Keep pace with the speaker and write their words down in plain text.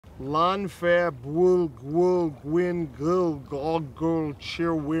Lan fair bwil gwil gwyn gul goggle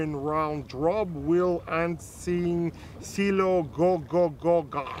cheer win round drub will and sing silo go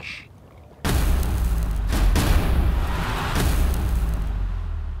gosh.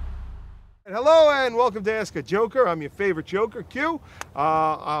 Hello and welcome to Ask a Joker. I'm your favorite Joker, Q.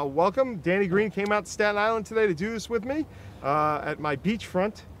 Welcome. Danny Green came out to Staten Island today to do this with me at my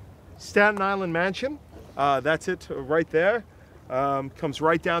beachfront Staten Island mansion. That's it right there. Comes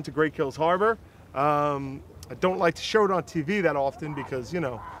right down to Great Kills Harbor. I don't like to show it on TV that often because, you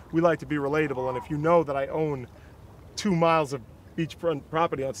know, we like to be relatable. And if you know that I own 2 miles of beachfront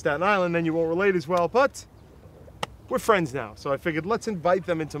property on Staten Island, then you won't relate as well. But we're friends now, so I figured let's invite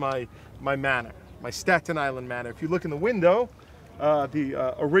them into my manor, my Staten Island manor. If you look in the window,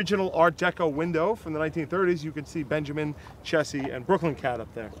 the original Art Deco window from the 1930s, you can see Benjamin, Chessie, and Brooklyn Cat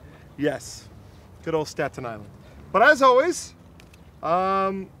up there. Yes, good old Staten Island. But as always,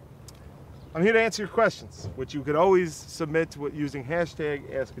 I'm here to answer your questions, which you could always submit using hashtag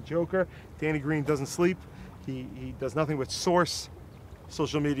 #AskAJoker. Danny Green doesn't sleep. He does nothing but source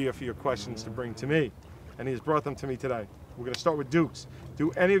social media for your questions to bring to me. And he has brought them to me today. We're going to start with Dukes.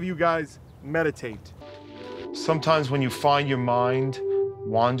 Do any of you guys meditate? Sometimes when you find your mind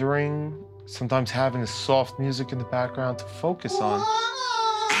wandering, sometimes having a soft music in the background to focus on.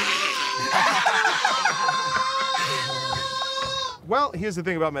 Well, here's the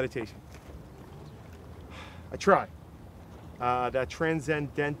thing about meditation. I try. That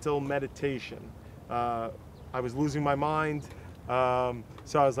transcendental meditation. I was losing my mind.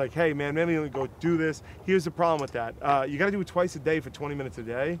 So I was like, hey man, maybe let me go do this. Here's the problem with that. You gotta do it twice a day for 20 minutes a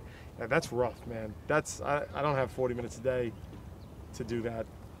day. Yeah, that's rough, man. I don't have 40 minutes a day to do that.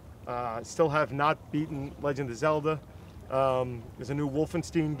 I still have not beaten Legend of Zelda. There's a new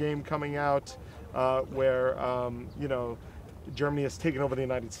Wolfenstein game coming out where, you know, Germany has taken over the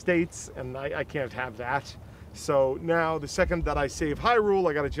United States, and I can't have that. So now the second that I save Hyrule,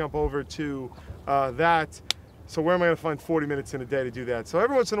 I gotta jump over to that. So where am I going to find 40 minutes in a day to do that? So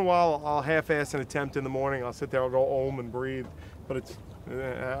every once in a while, I'll half-ass an attempt in the morning. I'll sit there, I'll go om and breathe, but it's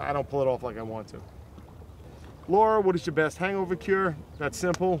I don't pull it off like I want to. Laura, what is your best hangover cure? That's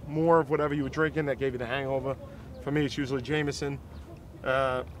simple. More of whatever you were drinking that gave you the hangover. For me, it's usually Jameson.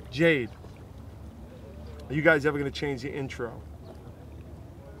 Jade, are you guys ever going to change the intro?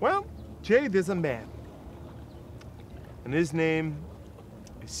 Well, Jade, there's a man, and his name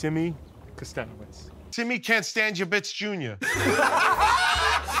is Simi Kostanowitz. Simi Can't Stand Your Bits Jr.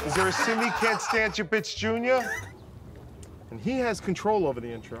 Is there a Simi Can't Stand Your Bits Jr.? And he has control over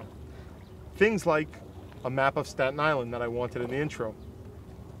the intro. Things like a map of Staten Island that I wanted in the intro.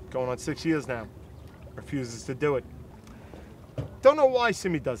 Going on 6 years now. Refuses to do it. Don't know why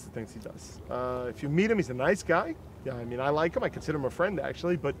Simi does the things he does. If you meet him, he's a nice guy. Yeah, I mean, I like him. I consider him a friend,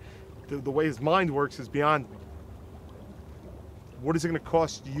 actually, but the way his mind works is beyond me. What is it going to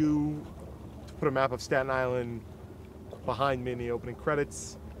cost you put a map of Staten Island behind me in the opening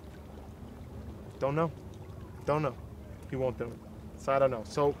credits? Don't know. Don't know. He won't do it. So I don't know.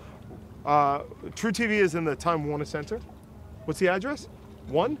 So truTV is in the Time Warner Center. What's the address?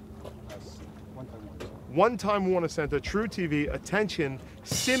 One Time Warner Center, truTV. Attention,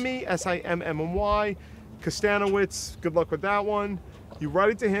 Simi, S-I-M-M-Y, Kostanowitz. Good luck with that one. You write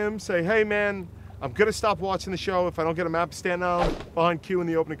it to him. Say, hey man, I'm gonna stop watching the show if I don't get a map of Staten Island behind Q in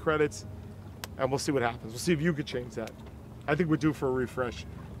the opening credits. And we'll see what happens. We'll see if you could change that. I think we're due for a refresh.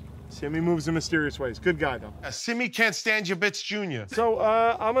 Simi moves in mysterious ways. Good guy, though. Simi Can't Stand Your Bits Jr. So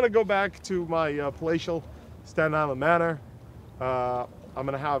I'm going to go back to my palatial Staten Island manor. I'm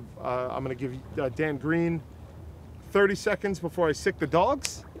going to give Dan Green 30 seconds before I sick the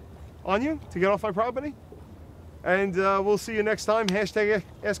dogs on you to get off my property. And we'll see you next time. Hashtag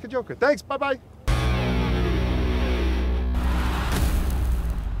Ask a Joker. Thanks. Bye-bye.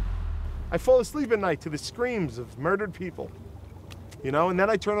 I fall asleep at night to the screams of murdered people, you know, and then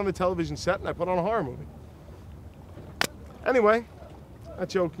I turn on the television set and I put on a horror movie. Anyway, that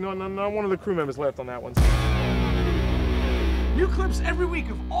joke, no, one of the crew members laughed on that one. New clips every week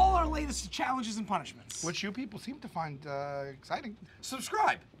of all our latest challenges and punishments, which you people seem to find exciting.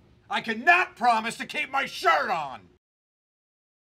 Subscribe. I cannot promise to keep my shirt on.